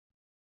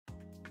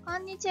こ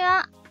んにち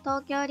は。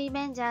東京リ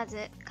ベンジャー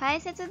ズ解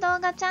説動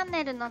画チャン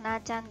ネルのな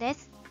ーちゃんで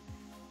す。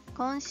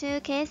今週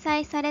掲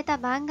載された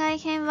番外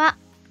編は、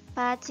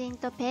パーチン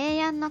とペイ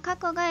ヤンの過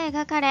去が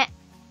描かれ、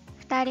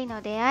2人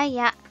の出会い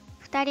や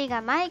2人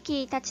がマイ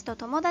キーたちと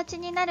友達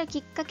になるき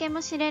っかけ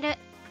も知れる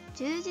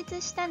充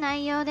実した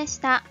内容でし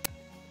た。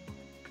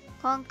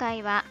今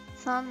回は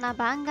そんな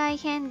番外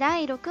編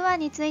第6話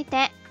につい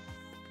て、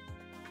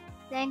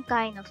前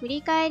回の振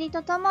り返り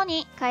ととも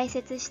に解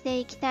説して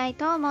いきたい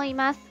と思い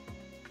ます。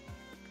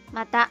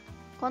また、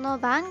この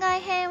番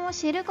外編を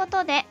知るこ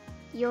とで、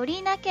よ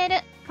り泣ける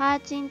パー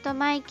チンと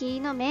マイキ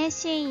ーの名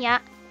シーン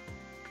や、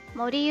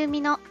もりユミ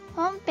の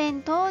本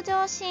編登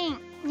場シ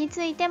ーンに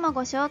ついても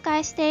ご紹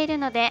介している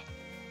ので、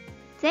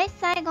ぜひ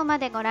最後ま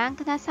でご覧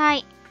くださ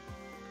い。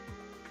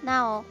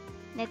なお、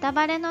ネタ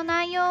バレの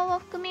内容を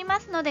含み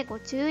ますのでご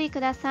注意く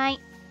ださい。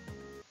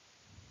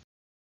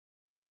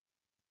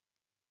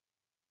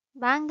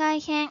番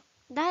外編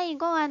第5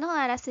話の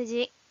あらす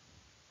じ。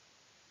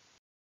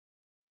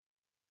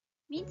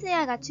三ツ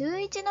矢が中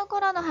1の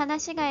頃の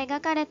話が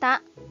描かれ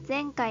た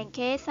前回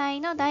掲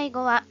載の第5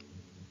話。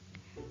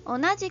同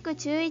じく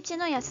中1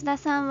の安田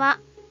さんは、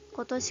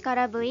今年か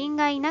ら部員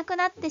がいなく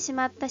なってし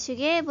まった手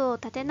芸部を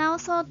立て直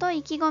そうと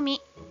意気込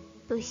み、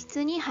部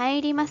室に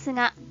入ります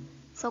が、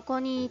そこ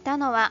にいた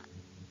のは、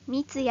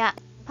三ツ矢、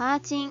パー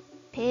チン、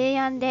ペイ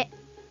ヤンで、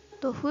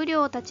ド不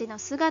良たちの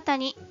姿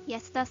に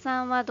安田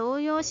さんは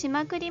動揺し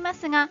まくりま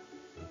すが、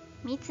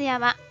三ツ矢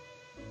は、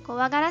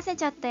怖がらせ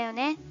ちゃったよ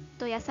ね、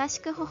と優し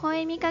く微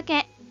笑みか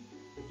け、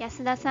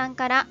安田さん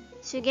から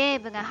手芸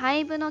部が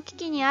廃部の危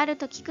機にある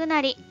と聞く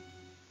なり、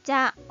じ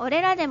ゃあ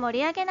俺らで盛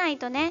り上げない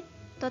とね、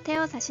と手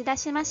を差し出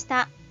しまし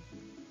た。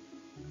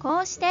こ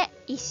うして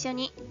一緒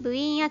に部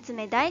員集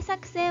め大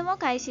作戦を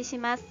開始し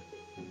ます。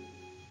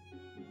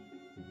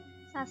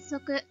早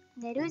速、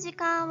寝る時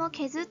間を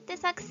削って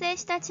作成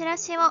したチラ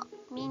シを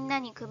みんな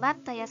に配っ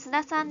た安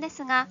田さんで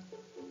すが、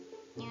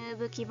入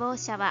部希望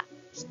者は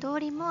一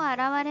人も現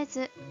れ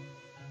ず、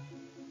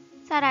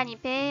さらに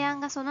ペイヤン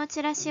がその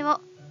チラシ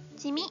を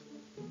地味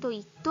と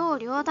一刀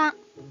両断。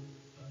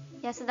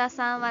安田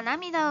さんは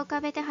涙を浮か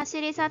べて走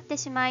り去って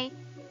しまい、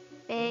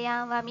ペイ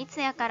ヤンは三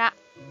ツ矢から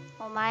「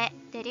お前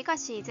デリカ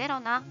シーゼロ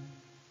な」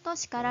と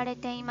叱られ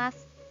ていま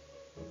す。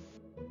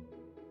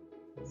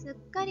す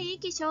っかり意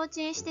気消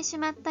沈してし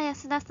まった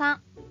安田さ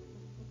ん。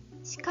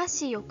しか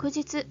し翌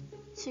日、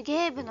手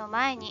芸部の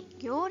前に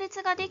行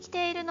列ができ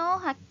ているのを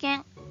発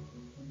見。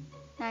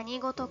何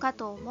事か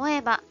と思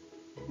えば、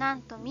な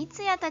んと三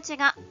ツ矢たち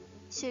が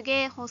手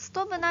芸ホス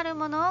ト部なる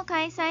ものを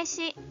開催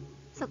し、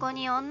そこ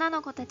に女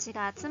の子たち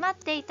が集まっ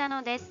ていた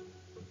のです。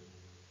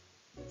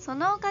そ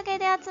のおかげ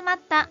で集まっ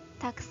た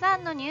たくさ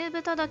んの入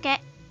部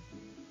届。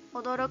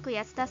驚く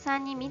安田さ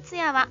んに三ツ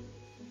矢は、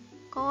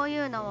こうい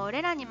うのを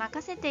俺らに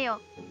任せて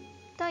よ、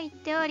と言っ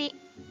ており、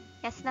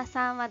安田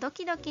さんはド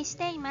キドキし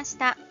ていまし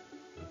た。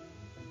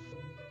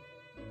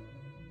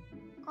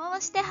こ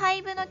うして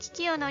廃部の危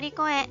機を乗り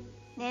越え、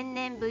年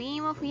々部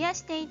員を増や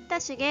していった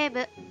手芸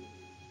部。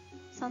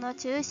その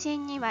中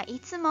心にはい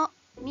つも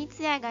三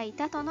ツ矢がい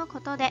たとのこ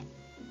とで、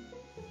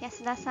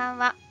安田さん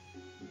は、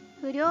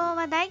不良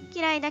は大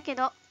嫌いだけ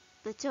ど、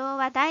部長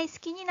は大好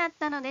きになっ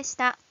たのでし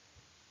た。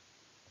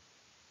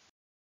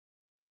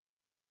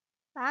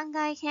番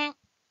外編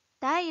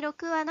第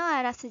6話の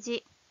あらす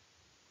じ。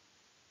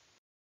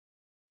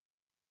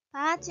パ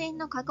ーチン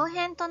の過去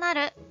編とな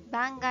る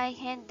番外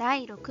編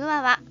第6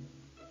話は、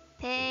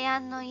ペイヤ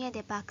ンの家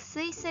で爆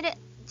睡する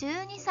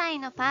12歳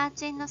のパー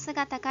チンの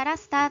姿から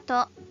スター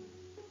ト。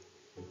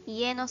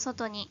家の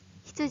外に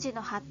執事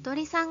の服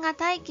部さんが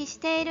待機し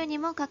ているに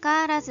もかか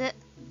わらず、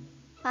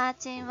パー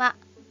チンは、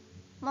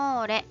も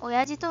う俺、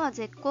親父とは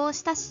絶交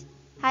したし、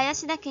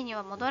林田家に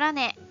は戻ら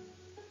ねえ。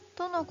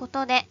とのこ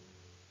とで、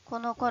こ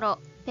の頃、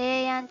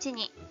ペイヤン家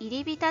に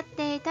入り浸っ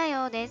ていた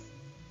ようです。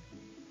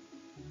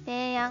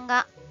ペイヤン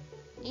が、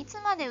いつ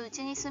までう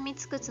ちに住み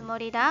着くつも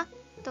りだ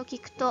と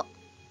聞くと、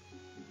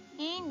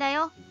いいんだ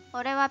よ、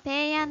俺は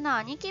ペイヤンの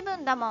兄貴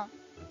分だもん。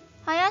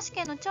林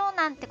家の長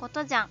男ってこ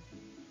とじゃん。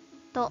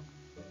と、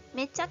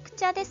めちゃく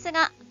ちゃです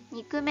が、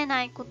憎め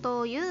ないこ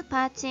とを言う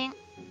パーチン。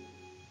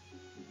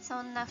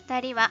そんな二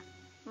人は、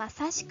ま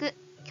さしく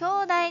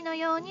兄弟の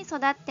ように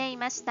育ってい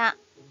ました。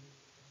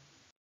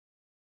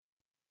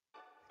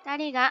二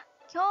人が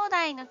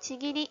兄弟のち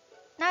ぎり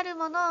なる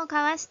ものを交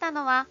わした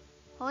のは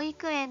保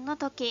育園の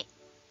時。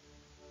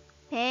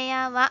ペイ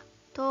ヤンは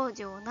当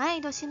時同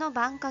い年の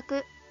番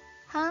格、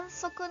反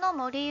則の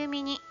森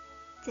弓に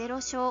0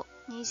勝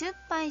20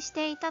敗し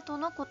ていたと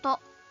のこと。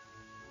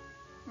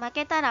負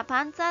けたら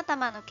パンツ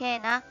頭のケイ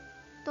な、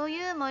と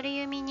いう森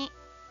弓に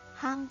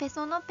半べ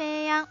その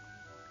ペイヤン。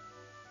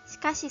し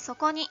かしそ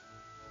こに、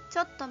ち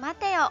ょっと待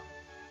てよ、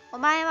お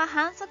前は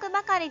反則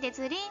ばかりで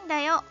ずりーん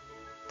だよ、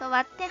と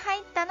割って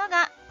入ったの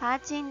がパー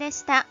チンで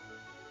した。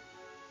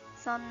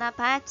そんな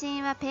パーチ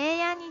ンはペイ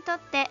ヤンにとっ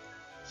て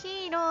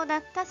ヒーローだ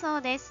ったそ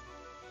うです。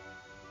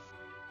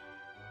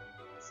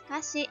し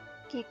かし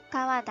結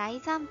果は大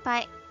惨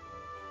敗。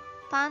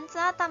パンツ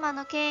頭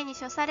の刑に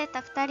処された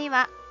2人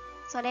は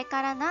それ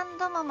から何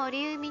度も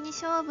森海に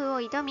勝負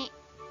を挑み、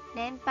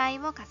連敗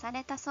を重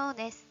ねたそう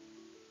です。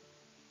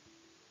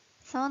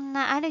そん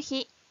なある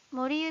日、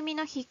森海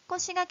の引っ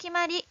越しが決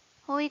まり、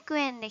保育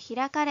園で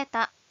開かれ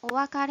たお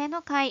別れ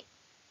の会。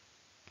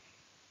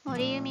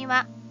森海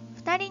は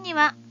2人に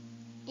は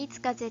いつ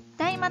か絶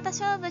対また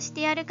勝負し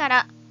てやるか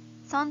ら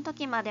そん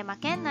時まで負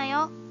けんな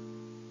よ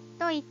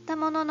と言った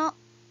ものの、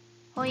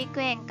保育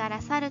園か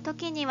ら去る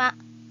時には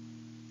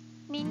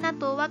みんな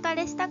とお別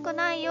れしたく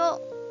ないよ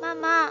マ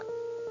マ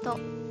と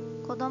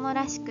子供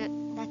らしく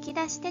泣き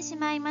出してし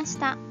まいまし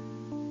た。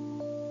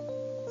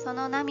そ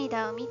の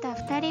涙を見た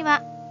2人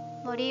は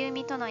森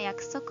海との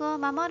約束を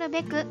守る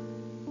べく、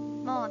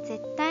もう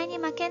絶対に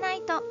負けな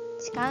いと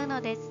誓う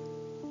のです。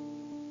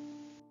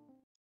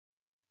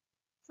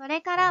それ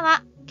から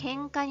は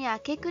喧嘩に明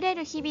け暮れ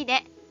る日々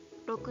で、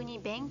ろくに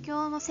勉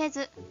強もせ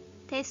ず、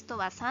テスト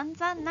は散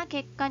々な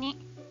結果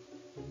に。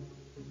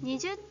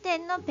20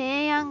点の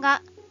ペイヤン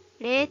が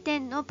0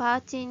点のパ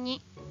ーチン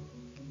に、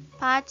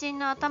パーチン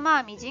の頭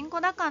はミジン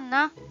コだかん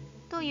な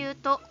と言う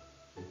と、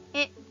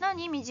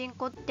何ミジン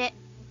コって、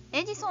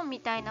エジソンみ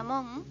たいな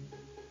もん？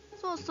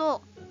そう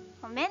そ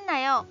う、褒めんな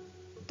よ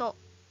と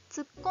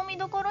ツッコミ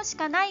どころし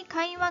かない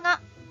会話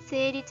が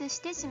成立し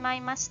てしまい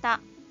ました。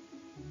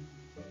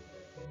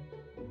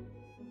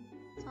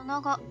そ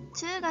の後、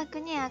中学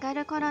に上が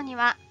る頃に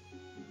は、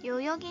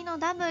代々木の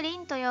ダブリ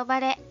ンと呼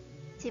ばれ、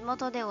地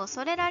元で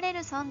恐れられる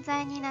存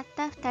在になっ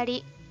た2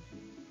人。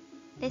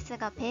です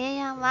が、ペイ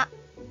ヤンは、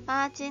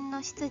パーチン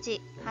の執事、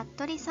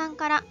服部さん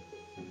から、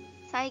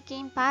最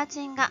近パー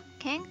チンが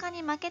喧嘩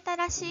に負けた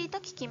らしいと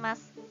聞きま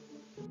す。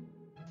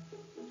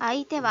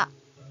相手は、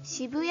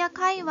渋谷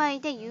界隈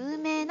で有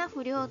名な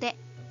不良で、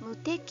無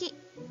敵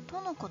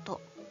とのこ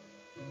と。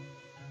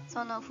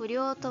その不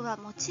良とは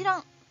もちろ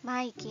ん、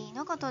マイキー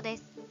のことで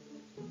す。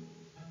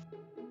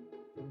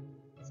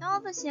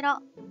勝負しろ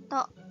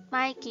と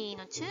マイキー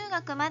の中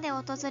学まで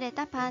訪れ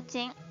たパー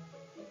チン。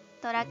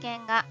ドラケ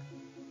ンが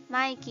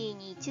マイキー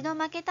に一度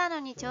負けたの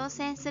に挑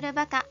戦する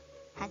バカ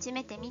初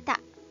めて見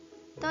た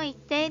と言っ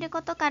ている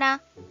ことか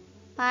ら、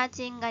パー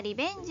チンがリ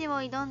ベンジ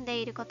を挑んで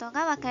いること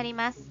がわかり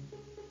ます。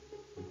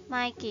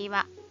マイキー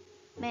は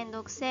めん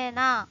どくせえ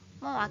な、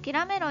もう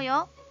諦めろ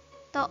よ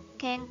と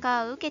喧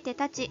嘩を受けて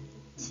立ち、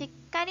し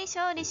っかり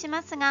勝利し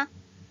ますが、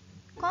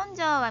根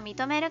性は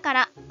認めるか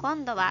ら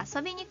今度は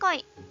遊びに来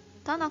い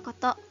とのこ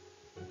と。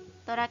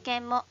ドラケ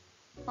ンも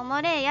お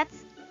もれえや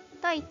つ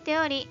と言って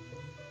おり、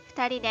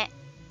2人で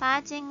パ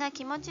ーチンが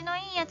気持ちのい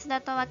いやつだ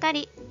と分か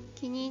り、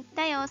気に入っ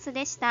た様子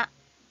でした。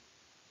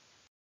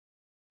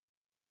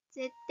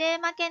絶対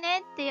負けね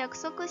って約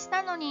束し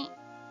たのに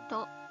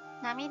と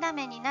涙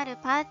目になる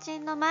パーチ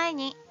ンの前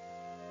に、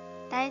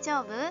大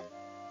丈夫？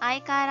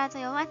相変わらず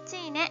弱っ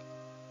ちいね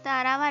と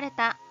現れ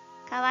た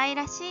可愛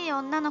らしい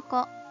女の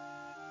子。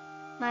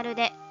まる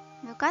で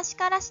昔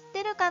から知っ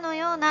てるかの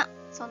ような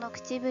その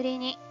口ぶり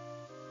に、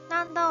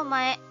なんだお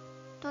前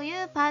と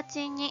いうパー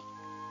チンに、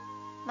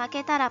負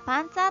けたら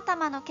パンツ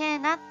頭のけえ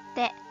なっ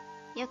て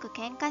よく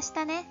喧嘩し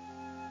たね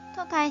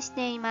と返し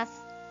ていま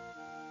す。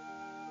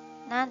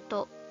なん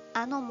と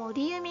あの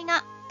森海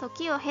が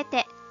時を経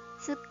て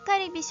すっか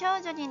り美少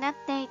女になっ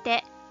てい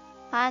て、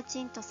パー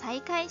チンと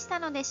再会した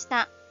のでし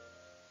た。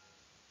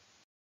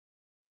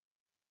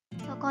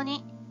そこ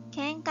に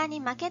喧嘩に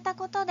負けた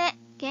ことで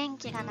元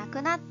気がな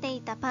くなって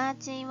いたパー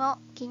チンを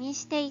気に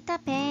していた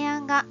ペイヤ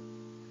ンが、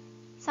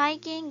最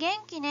近元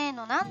気ねえ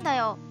のなんだ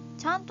よ、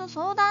ちゃんと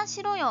相談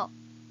しろよ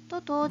と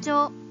登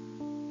場。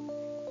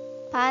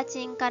パー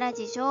チンから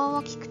事情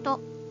を聞くと、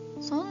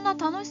そんな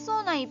楽し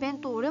そうなイベン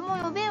ト俺も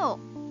呼べよ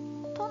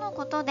との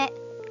ことで、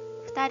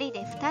2人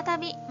で再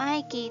びマ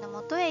イキーの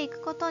元へ行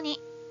くこと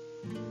に。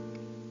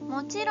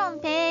もちろん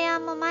ペイヤ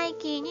ンもマイ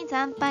キーに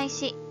惨敗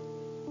し、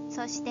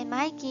そして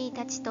マイキー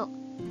たちと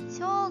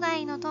生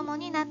涯の友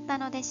になった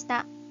のでし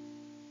た。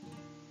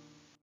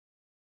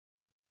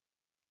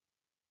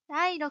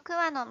第6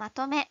話のま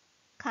とめ、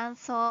感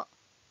想。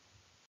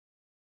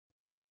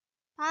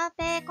パー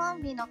ペイコ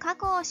ンビの過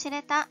去を知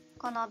れた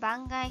この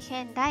番外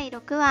編第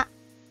6話。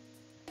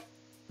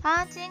パ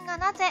ーチンが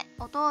なぜ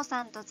お父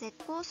さんと絶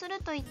交す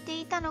ると言っ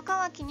ていたのか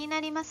は気にな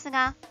ります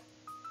が、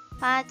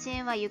パーチ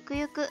ンはゆく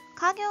ゆく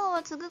家業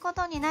を継ぐこ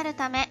とになる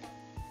ため、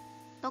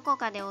どこ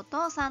かでお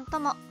父さんと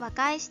も和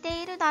解し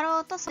ているだ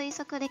ろうと推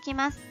測でき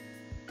ます。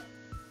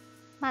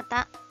ま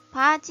た、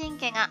パーチン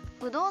家が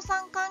不動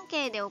産関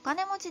係でお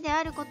金持ちで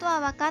あることは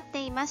分かっ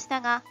ていまし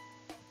たが、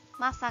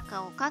まさ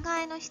かお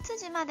抱えの執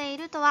事までい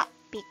るとは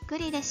びっく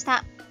りでし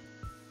た。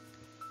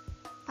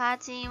パー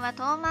チンは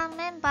トーマン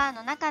メンバー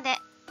の中で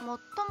最も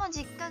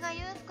実家が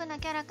裕福な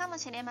キャラかも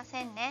しれま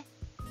せんね。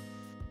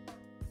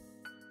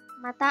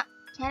また、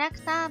キャラク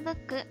ターブ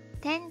ック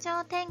天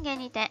上天下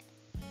にて、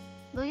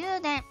武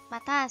勇伝ま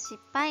たは失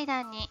敗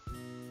談に、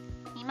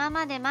今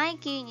までマイ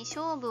キーに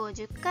勝負を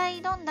10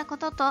回挑んだこ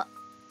とと、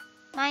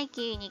マイ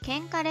キーに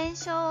喧嘩連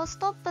勝をス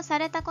トップさ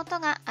れたこと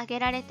が挙げ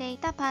られてい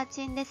たパー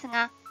チンです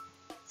が、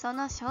そ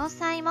の詳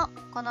細も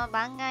この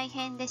番外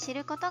編で知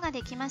ることが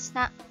できまし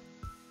た。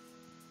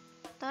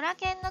ドラ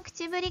ケンの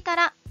口ぶりか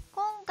ら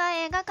今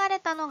回描かれ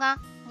たのが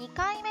2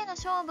回目の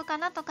勝負か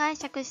なと解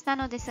釈した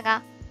のです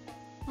が、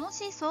も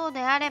しそう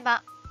であれ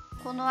ば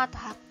このあと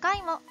8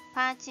回も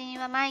パーチン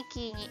はマイ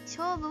キーに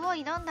勝負を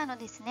挑んだの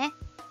ですね。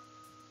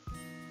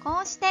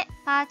こうして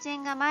パーチ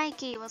ンがマイ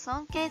キーを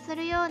尊敬す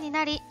るように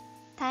なり、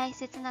大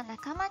切な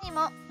仲間に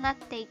もなっ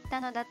ていっ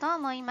たのだと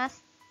思いま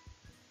す。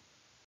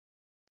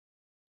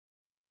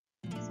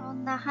そ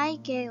んな背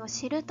景を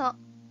知ると、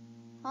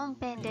本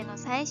編での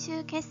最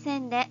終決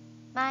戦で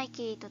マイ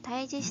キーと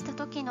対峙した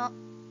時の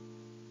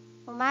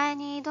「お前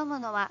に挑む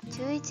のは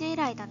中1以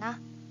来だな」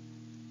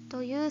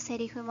というセ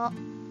リフも、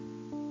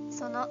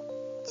その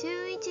中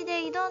1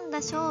で挑んだ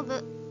勝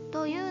負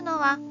というの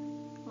は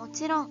も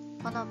ちろん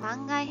この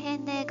番外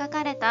編で描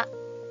かれた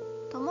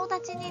友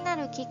達にな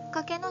るきっ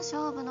かけの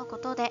勝負のこ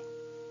とで、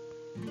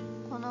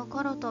この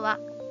頃とは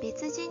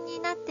別人に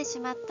なってし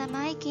まった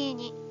マイキー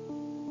に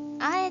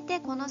あえて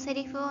このセ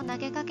リフを投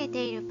げかけ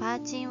ているパ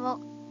ーチンを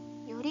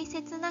より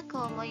切なく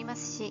思いま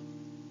すし、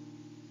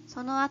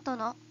その後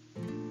の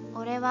「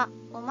俺は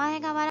お前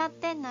が笑っ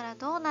てんなら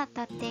どうなっ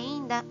たっていい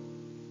んだ、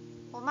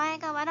お前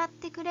が笑っ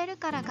てくれる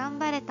から頑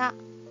張れた、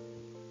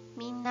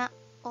みんな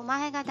お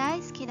前が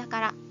大好きだか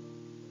ら」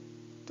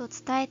と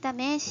伝えた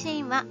名シ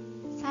ーンは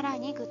さら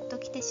にグッと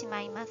きてし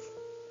まいます。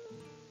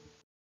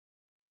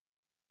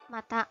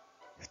また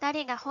2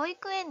人が保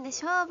育園で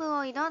勝負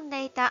を挑ん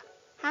でいた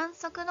反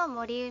則の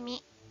森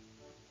海、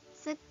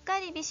すっか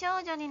り美少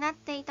女になっ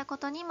ていたこ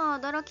とにも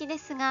驚きで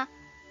すが、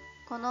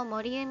この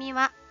森海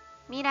は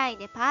未来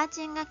でパー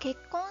チンが結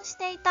婚し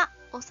ていた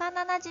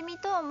幼なじみ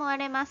と思わ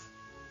れます。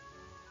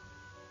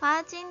パ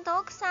ーチンと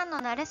奥さんの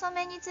馴れ初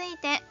めについ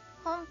て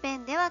本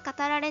編では語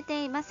られ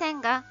ていませ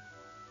んが、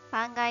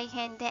番外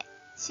編で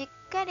し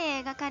っかり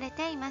描かれ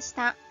ていまし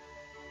た。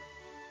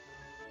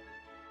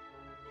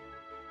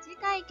次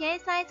回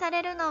掲載さ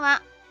れるの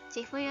は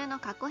千冬の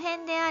過去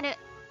編である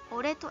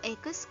俺とエ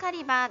クスカ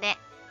リバーで、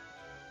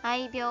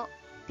愛病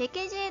ペ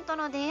ケジーと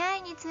の出会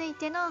いについ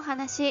てのお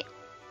話。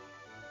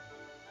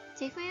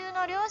千冬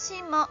の両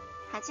親も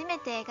初め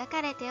て描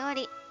かれてお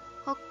り、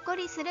ほっこ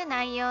りする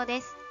内容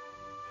です。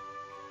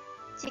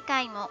次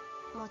回も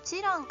も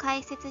ちろん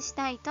解説し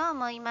たいと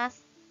思いま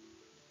す。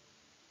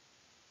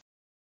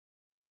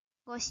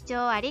ご視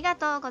聴ありが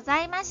とうご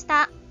ざいまし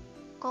た。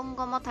今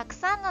後もたく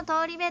さんの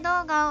通り部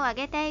動画を上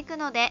げていく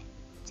ので、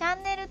チャ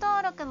ンネル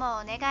登録も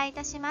お願いい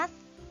たしま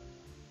す。